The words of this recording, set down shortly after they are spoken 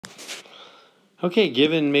Okay,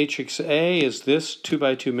 given matrix A is this 2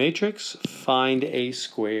 by 2 matrix, find A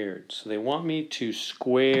squared. So they want me to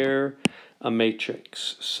square a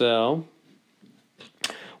matrix. So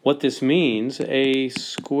what this means, A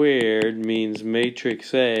squared means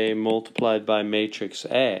matrix A multiplied by matrix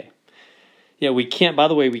A. Yeah, we can't, by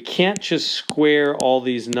the way, we can't just square all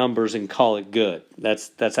these numbers and call it good.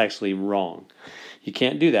 That's actually wrong. You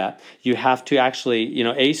can't do that. You have to actually,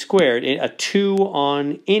 A squared, a 2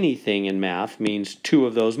 on anything in math means 2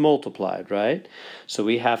 of those multiplied, right? So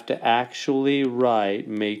we have to actually write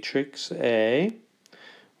matrix A,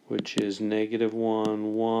 which is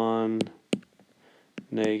 -1, 1,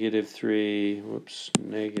 -3, whoops,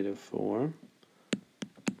 -4.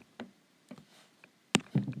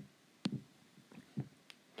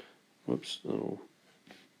 Whoops,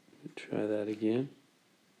 try that again.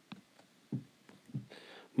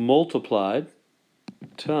 Multiplied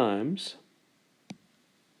times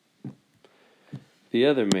the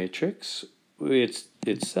other matrix, it's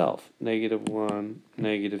itself, -1,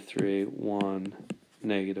 -3, 1,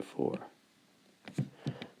 -4.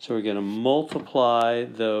 So we're going to multiply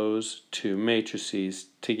those two matrices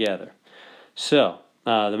together. So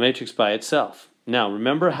the matrix by itself. Now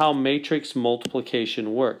remember how matrix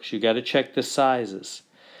multiplication works. You got to check the sizes.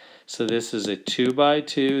 So this is a 2 by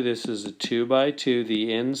 2, this is a 2 by 2.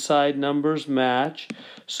 The inside numbers match,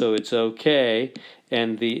 so it's okay.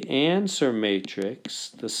 And the answer matrix,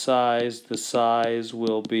 the size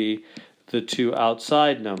will be the 2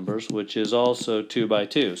 outside numbers, which is also 2 by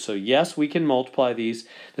 2. So yes, we can multiply this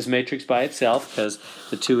matrix by itself because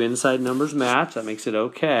the 2 inside numbers match. That makes it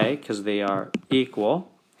okay because they are equal.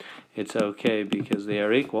 It's okay because they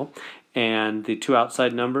are equal. And the 2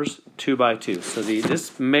 outside numbers, 2 by 2. So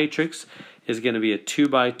this matrix is going to be a 2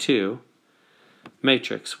 by 2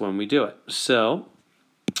 matrix when we do it. So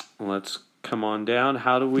let's come on down.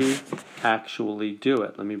 How do we actually do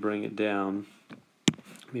it? Let me bring it down.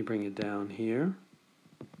 Let me bring it down here.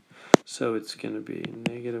 So it's going to be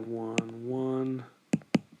 -1, 1,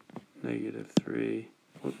 -3.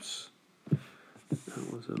 Whoops,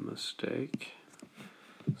 that was a mistake.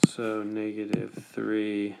 So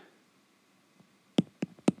 -3,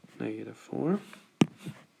 -4,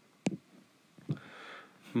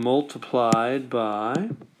 multiplied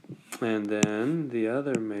by, and then the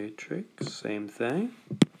other matrix, same thing,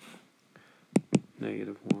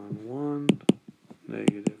 -1, 1,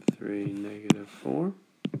 -3, -4.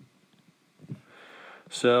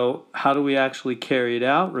 So how do we actually carry it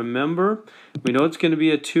out? Remember, we know it's going to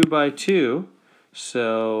be a 2 by 2,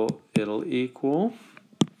 so it'll equal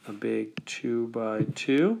a big 2 by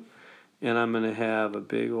 2. And I'm going to have a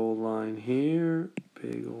big old line here,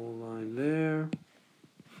 big old line there,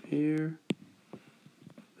 here,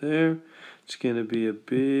 there. It's going to be a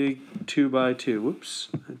big 2 by 2. Whoops,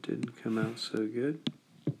 that didn't come out so good.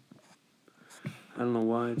 I don't know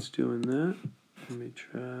why it's doing that. Let me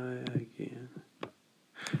try again.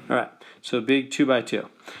 All right, so big 2 by 2.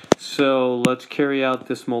 So let's carry out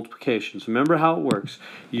this multiplication. So remember how it works.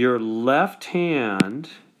 Your left hand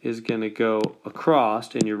is going to go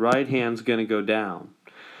across and your right hand's going to go down.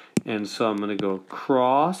 And so I'm going to go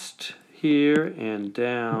across here and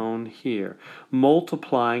down here,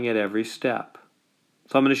 multiplying at every step.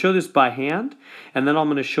 So I'm going to show this by hand, and then I'm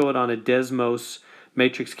going to show it on a Desmos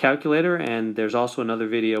matrix calculator, and there's also another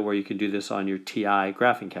video where you can do this on your TI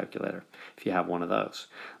graphing calculator if you have one of those.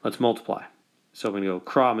 Let's multiply. So I'm going to go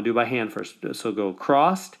across. I'm going to do it by hand first. So go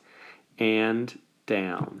across and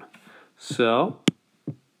down. So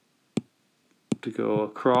to go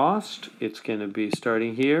across, it's going to be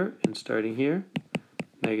starting here and starting here.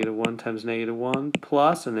 -1 times -1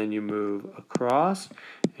 plus, and then you move across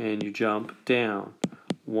and you jump down.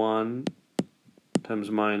 1 times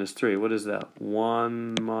 -3. What is that?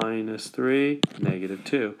 1 minus 3,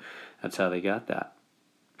 -2. That's how they got that.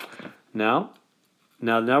 Now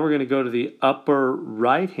we're going to go to the upper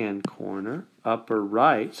right-hand corner, upper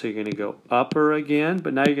right. So you're going to go upper again,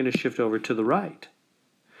 but now you're going to shift over to the right.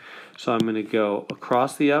 So I'm going to go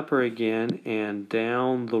across the upper again and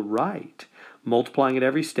down the right, multiplying at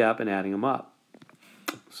every step and adding them up.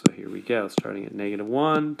 So here we go, starting at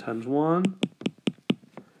 -1 times 1,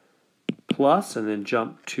 plus, and then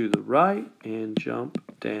jump to the right and jump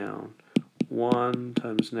down. 1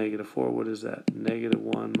 times -4, what is that?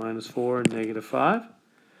 -1 minus 4, -5.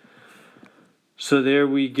 So there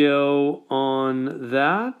we go on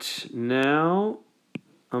that. Now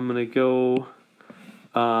I'm going to go,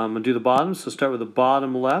 I'm going to do the bottom. So start with the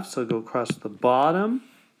bottom left. So go across the bottom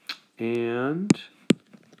and,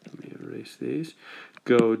 let me erase these,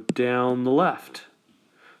 go down the left.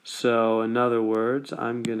 So in other words,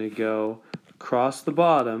 I'm going to go across the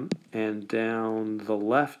bottom and down the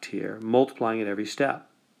left here, multiplying at every step.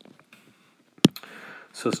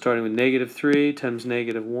 So starting with -3 times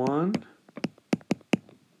 -1,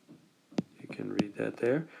 you can read that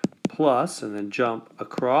there, plus, and then jump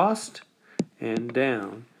across and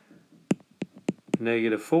down,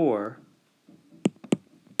 -4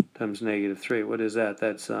 times -3. What is that?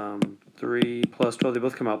 That's 3 plus 12. They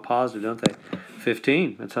both come out positive, don't they?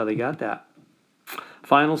 15. That's how they got that.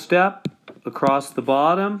 Final step, across the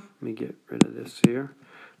bottom. Let me get rid of this here.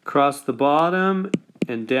 Across the bottom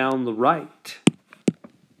and down the right.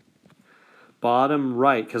 Bottom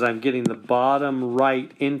right, because I'm getting the bottom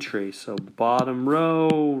right entry. So bottom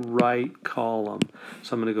row, right column.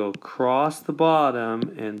 So I'm going to go across the bottom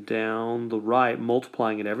and down the right,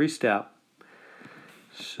 multiplying at every step.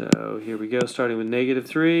 So here we go, starting with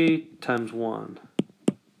 -3 times 1.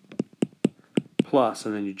 Plus,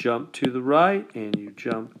 and then you jump to the right and you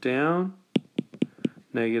jump down.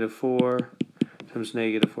 -4 times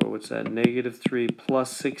 -4, what's that? -3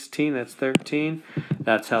 plus 16, that's 13.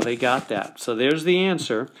 That's how they got that. So there's the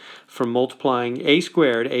answer for multiplying a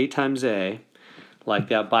squared, a times a, like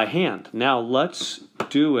that by hand. Now let's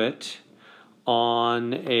do it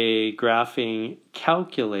on a graphing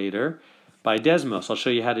calculator by Desmos. I'll show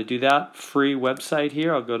you how to do that. Free website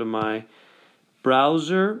here. I'll go to my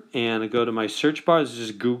browser and I go to my search bar. This is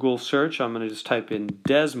just Google search. I'm going to just type in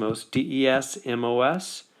Desmos,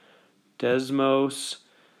 D-E-S-M-O-S, Desmos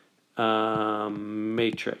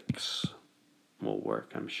matrix. Will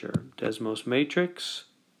work, I'm sure. Desmos matrix.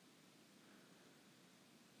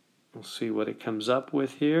 We'll see what it comes up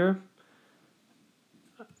with here.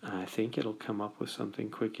 I think it'll come up with something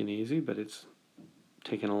quick and easy, but it's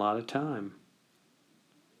taking a lot of time.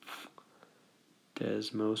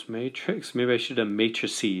 Desmos matrix. Maybe I should have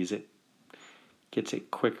matrices. It gets it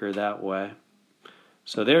quicker that way.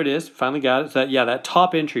 So there it is. Finally got it. So that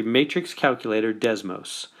top entry, matrix calculator,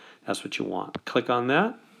 Desmos. That's what you want. Click on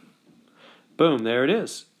that. Boom, there it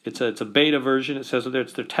is. It's a beta version. It says there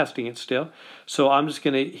they're testing it still. So I'm just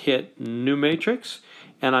going to hit new matrix,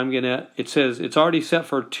 and I'm going to, it says it's already set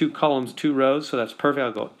for 2 columns, 2 rows, so that's perfect.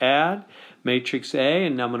 I'll go add matrix A,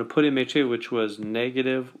 and now I'm going to put in matrix A, which was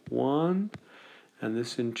 -1, and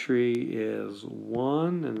this entry is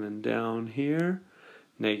 1, and then down here,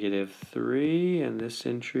 -3, and this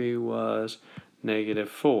entry was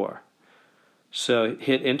 -4. So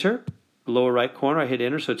hit enter. Lower right corner, I hit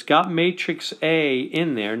enter, so it's got matrix A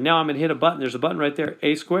in there. Now I'm going to hit a button. There's a button right there,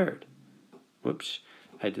 A squared. Whoops,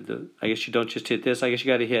 I guess you don't just hit this. I guess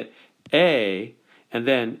you got to hit A and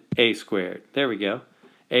then A squared. There we go.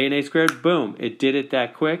 A and A squared, boom. It did it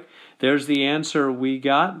that quick. There's the answer we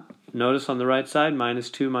got. Notice on the right side,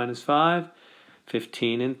 -2, -5,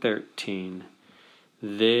 15, and 13.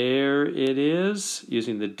 There it is,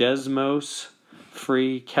 using the Desmos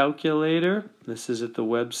free calculator. This is at the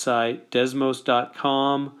website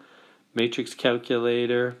desmos.com, matrix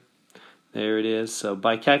calculator. There it is. So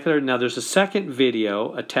by calculator. Now there's a second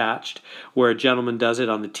video attached where a gentleman does it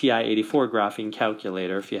on the TI-84 graphing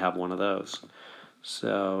calculator if you have one of those.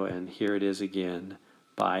 So, and here it is again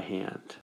by hand.